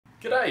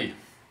G'day!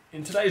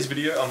 In today's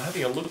video I'm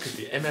having a look at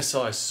the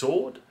MSI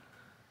Sword,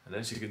 and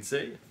as you can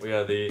see we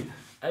are the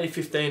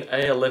A15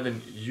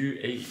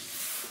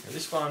 A11UE. Now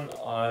this one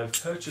I've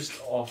purchased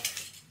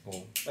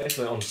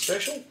basically on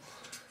special,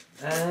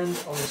 and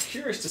I was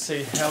curious to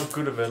see how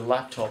good of a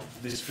laptop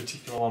this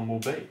particular one will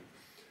be.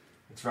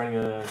 It's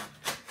running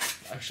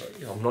actually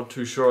I'm not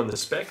too sure on the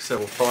specs, so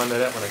we'll find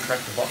that out when I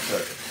crack the box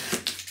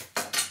open.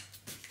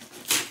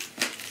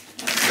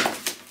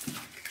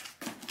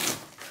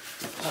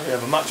 We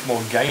have a much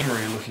more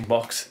gamery looking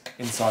box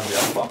inside the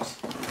other box.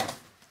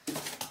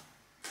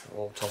 So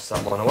I'll toss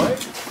that one away.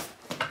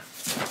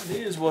 And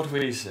here's what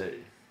we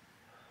see.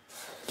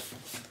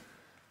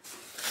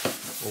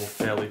 All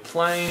fairly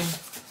plain,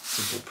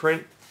 simple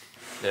print.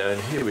 Now,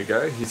 and here we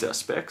go, here's our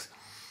specs.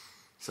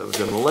 So we've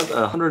got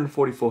an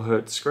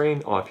 144Hz screen,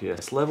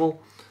 IPS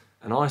level,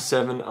 an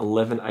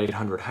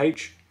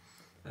i7-11800H,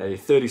 a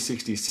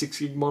 3060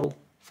 6GB model,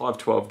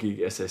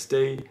 512GB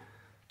SSD,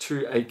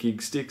 two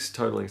 8GB sticks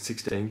totaling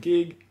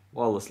 16GB,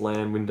 wireless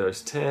LAN,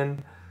 Windows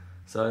 10.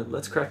 So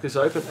let's crack this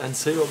open and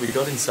see what we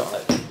got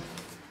inside.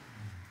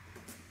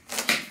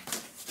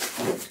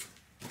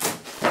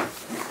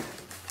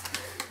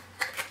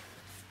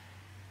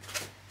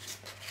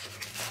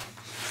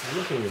 So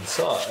looking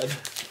inside,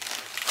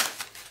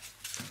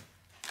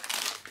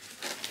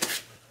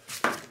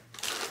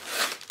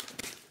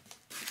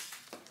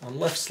 I'm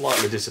left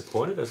slightly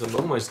disappointed, as I'm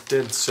almost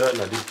dead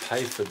certain I did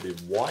pay for the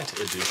white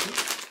edition.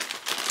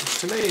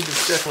 To me,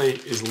 this definitely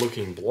is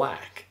looking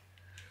black,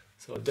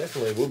 so I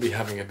definitely will be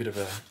having a bit of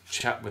a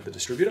chat with the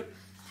distributor.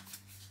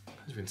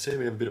 As you can see,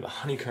 we have a bit of a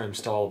honeycomb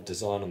style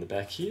design on the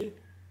back here.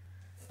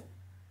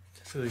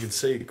 Definitely you can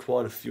see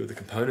quite a few of the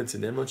components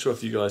in there. I'm not sure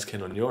if you guys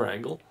can on your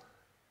angle.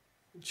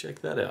 Check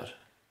that out.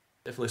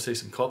 Definitely see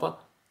some copper.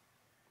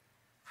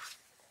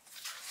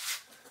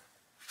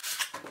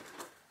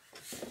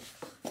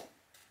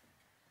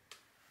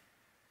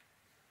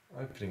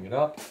 Opening it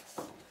up.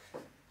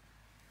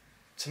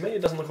 To me,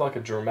 it doesn't look like a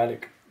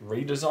dramatic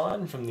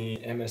redesign from the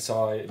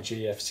MSI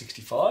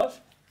GF65.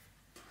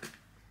 A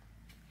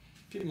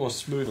bit more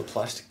smoother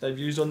plastic they've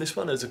used on this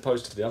one as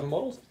opposed to the other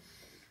models.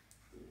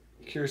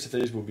 Curious if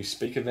these will be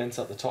speaker vents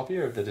at the top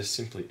here, or if they're just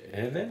simply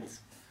air vents.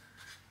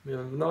 We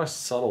have a nice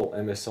subtle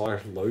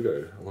MSI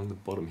logo along the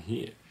bottom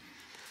here.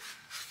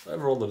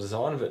 Overall, the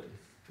design of it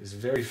is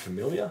very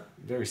familiar,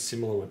 very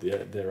similar with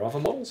their other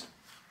models.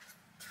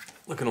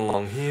 Looking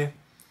along here,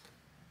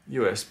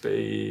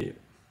 USB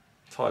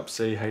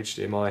Type-C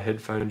HDMI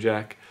headphone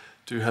jack.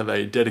 Do have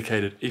a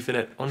dedicated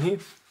Ethernet on here.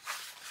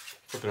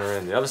 Flipping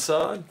around the other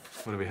side,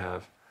 what do we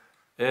have?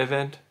 Air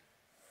vent.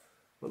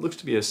 What looks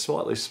to be a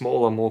slightly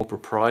smaller, more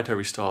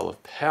proprietary style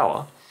of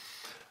power.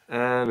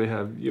 And we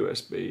have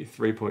USB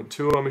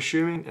 3.2, I'm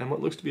assuming, and what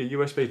looks to be a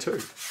USB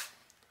 2.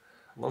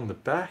 Along the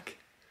back,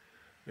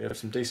 we have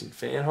some decent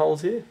fan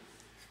holes here.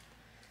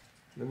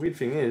 And the weird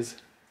thing is,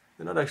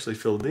 they're not actually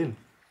filled in.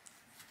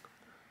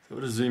 So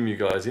we'll just zoom you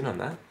guys in on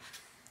that.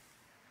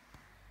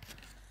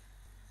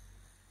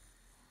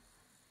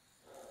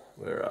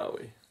 Where are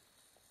we?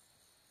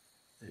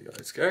 There you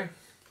guys go.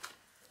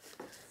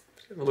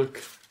 Just have a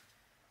look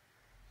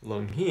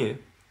along here.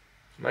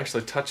 I'm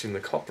actually touching the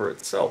copper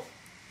itself,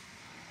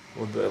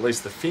 or at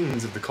least the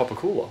fins of the copper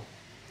cooler.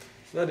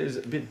 So that is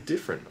a bit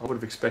different. I would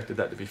have expected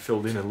that to be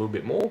filled in a little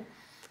bit more.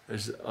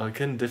 As I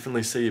can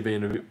definitely see you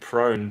being a bit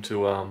prone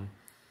to,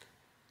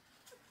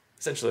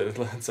 essentially,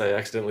 let's say,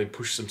 accidentally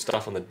push some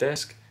stuff on the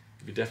desk.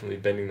 You'd be definitely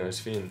bending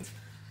those fins.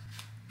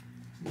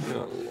 Looking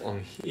along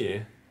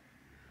here.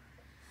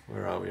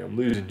 Where are we? I'm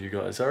losing you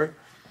guys, sorry.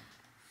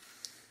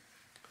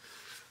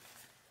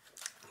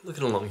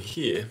 Looking along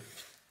here,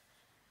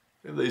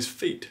 we have these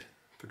feet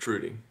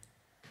protruding.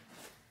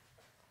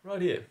 Right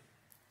here.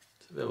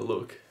 Let's have a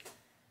look.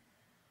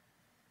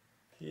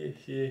 Here,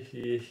 here,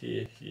 here,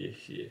 here, here,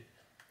 here.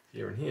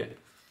 Here and here.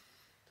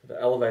 So they're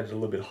elevated a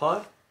little bit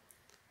high.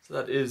 So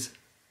that is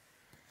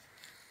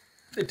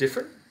a bit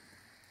different.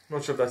 I'm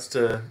not sure if that's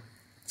to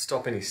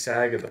stop any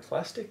sag of the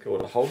plastic or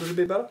to hold it a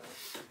bit better.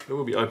 But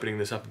we'll be opening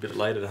this up a bit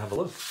later to have a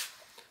look.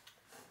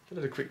 Just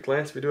at a quick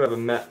glance, we do have a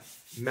matte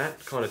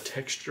kind of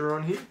texture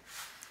on here.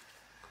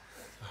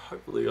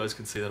 Hopefully you guys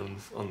can see that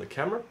on the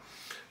camera.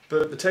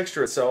 But the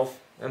texture itself,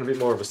 and a bit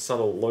more of a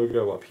subtle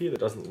logo up here that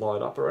doesn't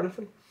light up or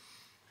anything.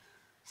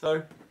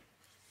 So,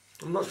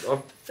 I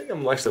think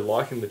I'm actually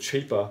liking the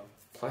cheaper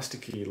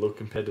plasticky look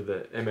compared to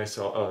the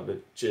MSI,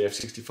 the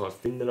GF65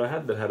 fin that I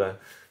had that had a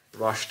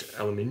brushed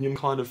aluminium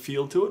kind of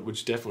feel to it,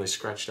 which definitely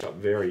scratched up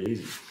very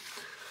easy.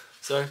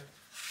 So,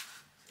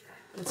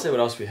 let's see what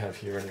else we have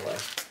here anyway.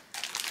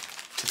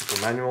 Typical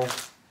manual.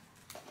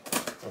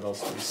 What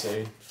else do we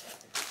see?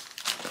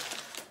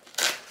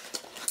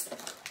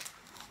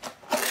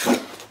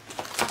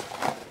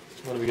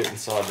 What do we get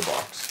inside the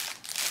box?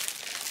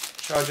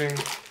 Charging,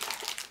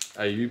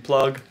 AU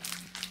plug.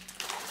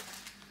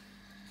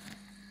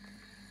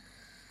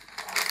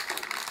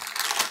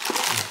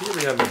 And here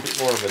we have a bit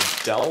more of a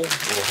Dell or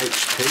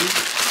HP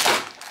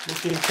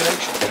looking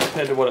connection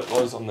compared to what it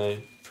was on the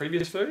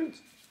previous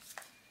versions.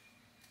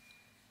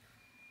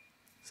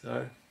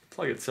 So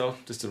plug itself,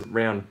 just a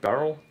round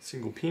barrel,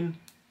 single pin,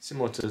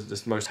 similar to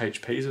just most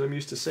HPs that I'm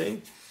used to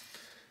seeing.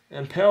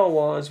 And power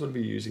wise, what are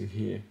we using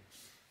here?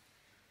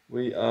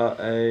 We are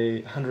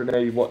a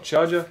 180 watt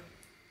charger,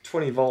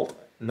 20 volt,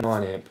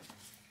 9 amp.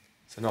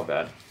 So not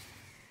bad.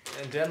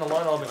 And down the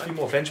line I'll have a few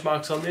more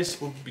benchmarks on this.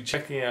 We'll be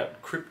checking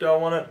out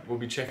crypto on it. We'll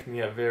be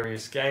checking out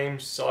various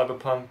games,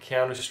 Cyberpunk,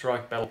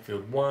 Counter-Strike,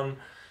 Battlefield 1,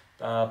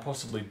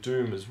 possibly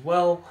Doom as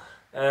well.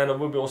 And I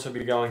will also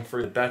be going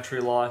through the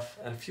battery life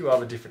and a few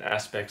other different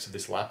aspects of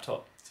this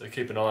laptop. So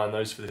keep an eye on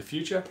those for the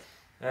future.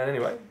 And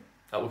anyway,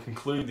 that will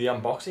conclude the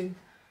unboxing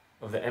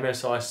of the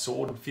MSI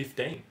Sword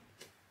 15.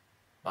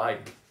 Bye.